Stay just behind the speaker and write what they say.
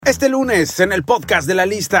Este lunes, en el podcast de La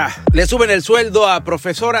Lista, le suben el sueldo a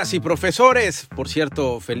profesoras y profesores. Por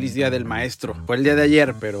cierto, feliz día del maestro. Fue el día de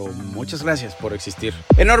ayer, pero muchas gracias por existir.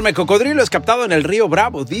 Enorme cocodrilo es captado en el río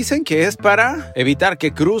Bravo. Dicen que es para evitar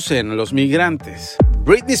que crucen los migrantes.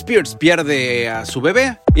 Britney Spears pierde a su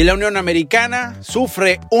bebé y la Unión Americana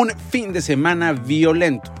sufre un fin de semana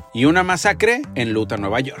violento y una masacre enluta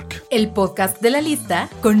Nueva York. El podcast de La Lista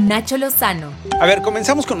con Nacho Lozano. A ver,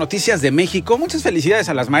 comenzamos con noticias de México. Muchas felicidades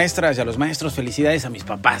a las maestras y a los maestros. Felicidades a mis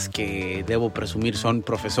papás, que debo presumir son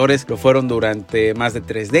profesores. Lo fueron durante más de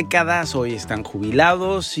 3 décadas. Hoy están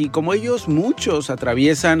jubilados y, como ellos, muchos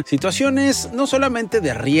atraviesan situaciones no solamente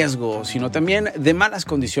de riesgo, sino también de malas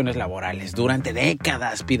condiciones laborales. Durante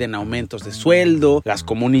décadas piden aumentos de sueldo. Las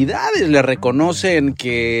comunidades le reconocen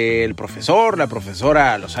que el profesor, la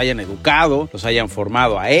profesora los hayan educado, los hayan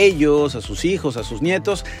formado a ellos, a sus hijos, a sus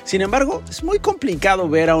nietos. Sin embargo, es muy complicado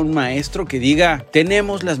ver a un maestro que diga: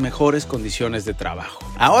 tenemos las mejores condiciones de trabajo.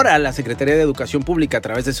 Ahora, la Secretaría de Educación Pública, a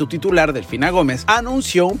través de su titular, Delfina Gómez,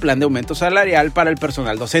 anunció un plan de aumento salarial para el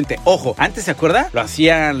personal docente. Ojo, antes, ¿se acuerda? Lo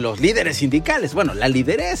hacían los líderes sindicales. Bueno, la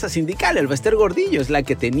lideresa sindical, el Bester Gordillo, es la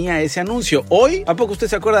que tenía ese anuncio. Hoy, ¿a poco usted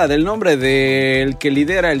se acuerda del nombre del que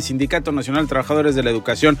lidera el Sindicato Nacional de Trabajadores de la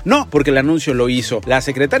Educación? No, porque el anuncio lo hizo la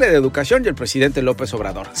Secretaría de Educación y el presidente López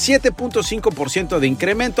Obrador. 7.5% de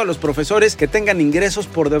incremento a los profesores que tengan ingresos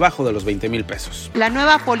por debajo de los 20,000 pesos. La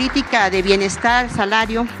nueva política de bienestar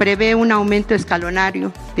salario prevé un aumento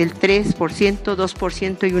escalonario del 3%,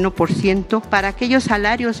 2% y 1% para aquellos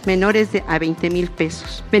salarios menores a 20,000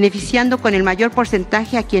 pesos, beneficiando con el mayor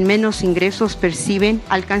porcentaje a quien menos ingresos perciben,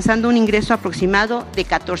 alcanzando un ingreso aproximado de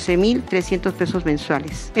 14,300 pesos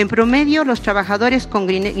mensuales. En promedio, los trabajadores con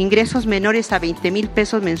ingresos menores a 20,000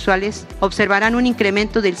 pesos mensuales observarán un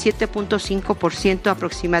incremento del 7.5%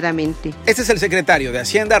 aproximadamente. Este es el secretario de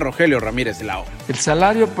Hacienda, Rogelio Ramírez de la O. El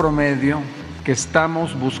salario promedio que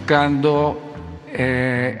estamos buscando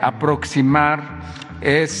aproximar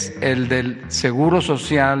es el del Seguro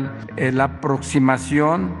Social, la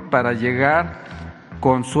aproximación para llegar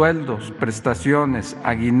con sueldos, prestaciones,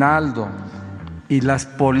 aguinaldo y las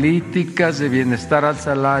políticas de bienestar al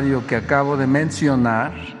salario que acabo de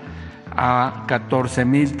mencionar, a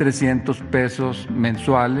 14,300 pesos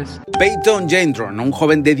mensuales. Peyton Gendron, un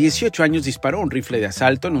joven de 18 años, disparó un rifle de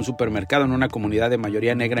asalto en un supermercado en una comunidad de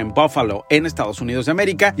mayoría negra en Buffalo, en Estados Unidos de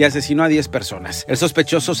América, y asesinó a 10 personas. El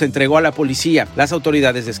sospechoso se entregó a la policía. Las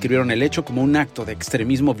autoridades describieron el hecho como un acto de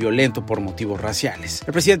extremismo violento por motivos raciales.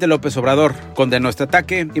 El presidente López Obrador condenó este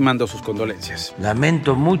ataque y mandó sus condolencias.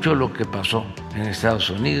 Lamento mucho lo que pasó en Estados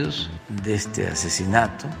Unidos, de este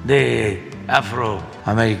asesinato de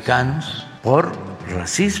afroamericanos por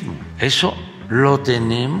racismo. Eso lo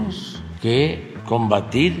tenemos que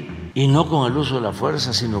combatir, y no con el uso de la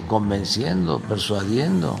fuerza, sino convenciendo,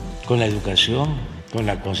 persuadiendo, con la educación, con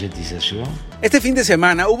la concientización. Este fin de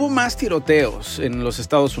semana hubo más tiroteos en los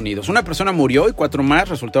Estados Unidos. Una persona murió y 4 más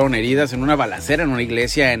resultaron heridas en una balacera en una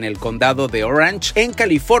iglesia en el condado de Orange, en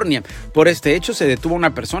California. Por este hecho se detuvo a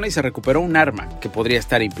una persona y se recuperó un arma que podría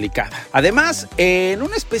estar implicada. Además, en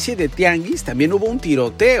una especie de tianguis también hubo un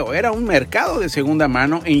tiroteo. Era un mercado de segunda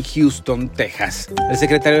mano en Houston, Texas. El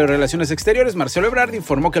secretario de Relaciones Exteriores, Marcelo Ebrard,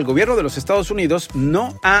 informó que el gobierno de los Estados Unidos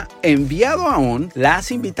no ha enviado aún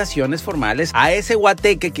las invitaciones formales a ese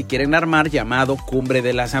guateque que quieren armar llamado Cumbre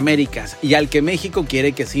de las Américas, y al que México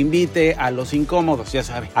quiere que se invite a los incómodos, ya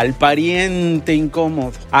sabe, al pariente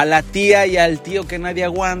incómodo, a la tía y al tío que nadie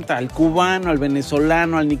aguanta, al cubano, al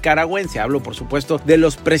venezolano, al nicaragüense. Hablo, por supuesto, de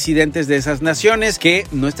los presidentes de esas naciones que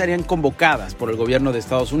no estarían convocadas por el gobierno de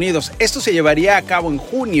Estados Unidos. Esto se llevaría a cabo en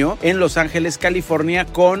junio en Los Ángeles, California,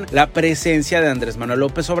 con la presencia de Andrés Manuel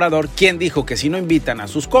López Obrador, quien dijo que si no invitan a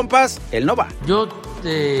sus compas, él no va. Yo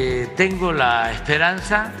tengo la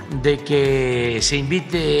esperanza de que se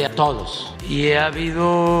invite a todos, y ha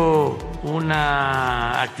habido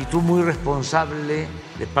una actitud muy responsable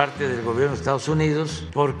de parte del gobierno de Estados Unidos,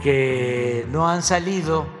 porque no han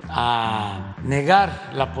salido a negar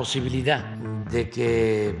la posibilidad de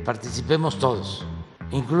que participemos todos.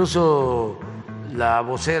 Incluso la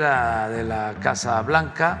vocera de la Casa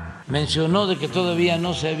Blanca mencionó de que todavía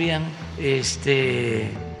no se habían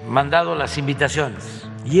mandado las invitaciones.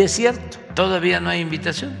 Y es cierto, todavía no hay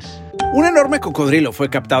invitaciones. Un enorme cocodrilo fue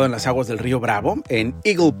captado en las aguas del río Bravo, en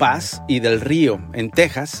Eagle Pass y del Río, en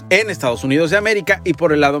Texas, en Estados Unidos de América, y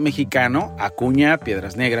por el lado mexicano, Acuña,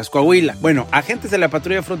 Piedras Negras, Coahuila. Bueno, agentes de la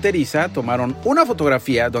patrulla fronteriza tomaron una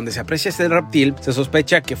fotografía donde se aprecia este reptil. Se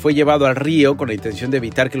sospecha que fue llevado al río con la intención de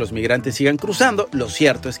evitar que los migrantes sigan cruzando. Lo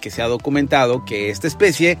cierto es que se ha documentado que esta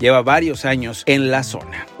especie lleva varios años en la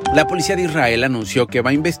zona. La policía de Israel anunció que va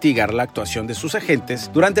a investigar la actuación de sus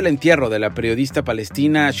agentes durante el entierro de la periodista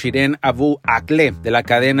palestina Shireen Abu Akleh de la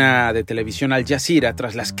cadena de televisión Al Jazeera,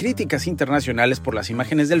 tras las críticas internacionales por las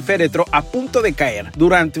imágenes del féretro a punto de caer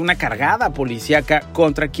durante una cargada policíaca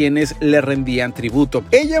contra quienes le rendían tributo.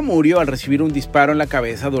 Ella murió al recibir un disparo en la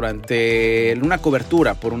cabeza durante una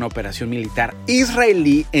cobertura por una operación militar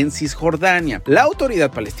israelí en Cisjordania. La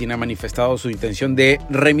autoridad palestina ha manifestado su intención de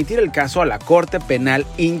remitir el caso a la Corte Penal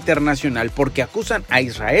Internacional porque acusan a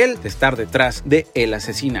Israel de estar detrás del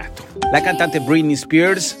asesinato. La cantante Britney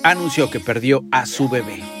Spears anunció que perdió a su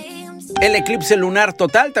bebé. El eclipse lunar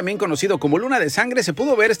total, también conocido como luna de sangre, se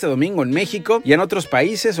pudo ver este domingo en México y en otros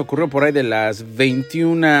países. Ocurrió por ahí de las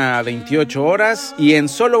 21 a 28 horas y en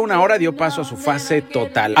solo una hora dio paso a su fase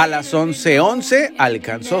total. A las 11:11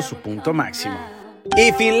 alcanzó su punto máximo.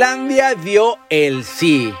 Y Finlandia dio el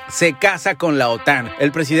sí, se casa con la OTAN.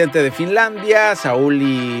 El presidente de Finlandia,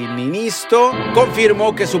 Sauli Niinisto,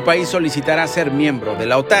 confirmó que su país solicitará ser miembro de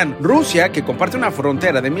la OTAN. Rusia, que comparte una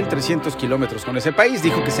frontera de 1,300 kilómetros con ese país,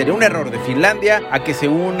 dijo que sería un error de Finlandia a que se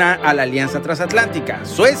una a la alianza transatlántica.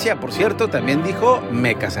 Suecia, por cierto, también dijo,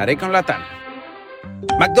 me casaré con la OTAN.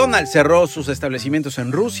 McDonald's cerró sus establecimientos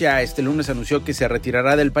en Rusia. Este lunes anunció que se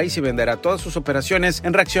retirará del país y venderá todas sus operaciones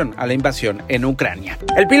en reacción a la invasión en Ucrania.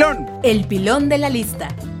 El pilón de la lista.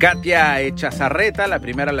 Katia Echazarreta, la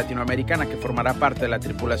primera latinoamericana que formará parte de la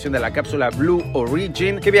tripulación de la cápsula Blue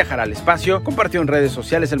Origin, que viajará al espacio, compartió en redes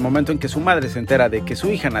sociales el momento en que su madre se entera de que su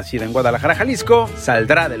hija, nacida en Guadalajara, Jalisco,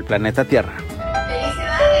 saldrá del planeta Tierra.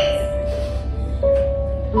 ¡Felicidades!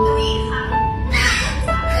 ¡Tu hija!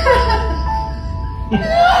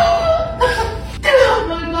 ¡Oh,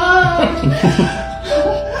 my God!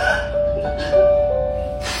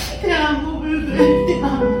 Te amo, bebé, te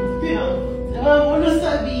amo, lo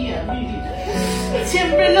sabía, mi vida.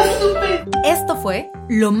 Siempre lo supe. Esto fue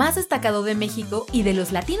lo más destacado de México y de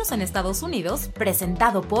los latinos en Estados Unidos,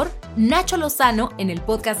 presentado por Nacho Lozano en el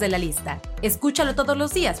podcast de La Lista. Escúchalo todos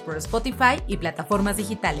los días por Spotify y plataformas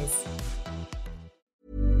digitales.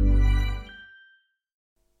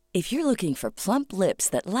 If you're looking for plump lips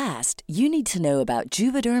that last, you need to know about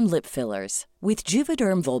Juvederm lip fillers. With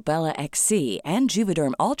Juvederm Volbella XC and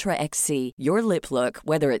Juvederm Ultra XC, your lip look,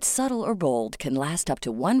 whether it's subtle or bold, can last up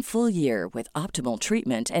to 1 full year with optimal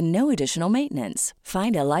treatment and no additional maintenance.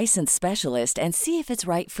 Find a licensed specialist and see if it's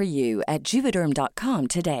right for you at Juvederm.com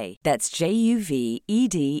today. That's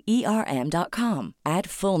JUVEDERM.com. Add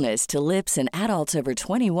fullness to lips in adults over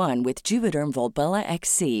 21 with Juvederm Volbella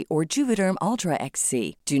XC or Juvederm Ultra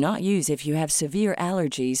XC. Do not use if you have severe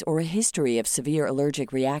allergies or a history of severe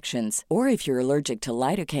allergic reactions, or if you're allergic to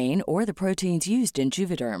lidocaine or the proteins used in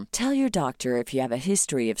Juvederm. Tell your doctor if you have a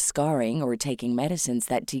history of scarring or taking medicines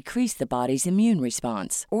that decrease the body's immune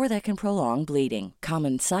response or that can prolong bleeding.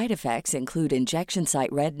 Common side effects include injection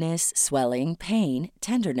site redness, swelling, pain,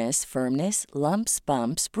 tenderness, firmness, lumps,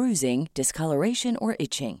 bumps, bruising, discoloration, or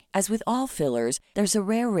itching. As with all fillers, there's a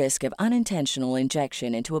rare risk of unintentional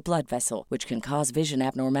injection into a blood vessel, which can cause vision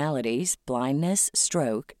abnormalities, blindness,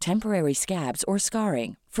 stroke, temporary scabs, or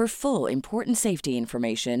scarring. For full, important safety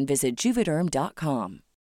information, visit Juvederm.com.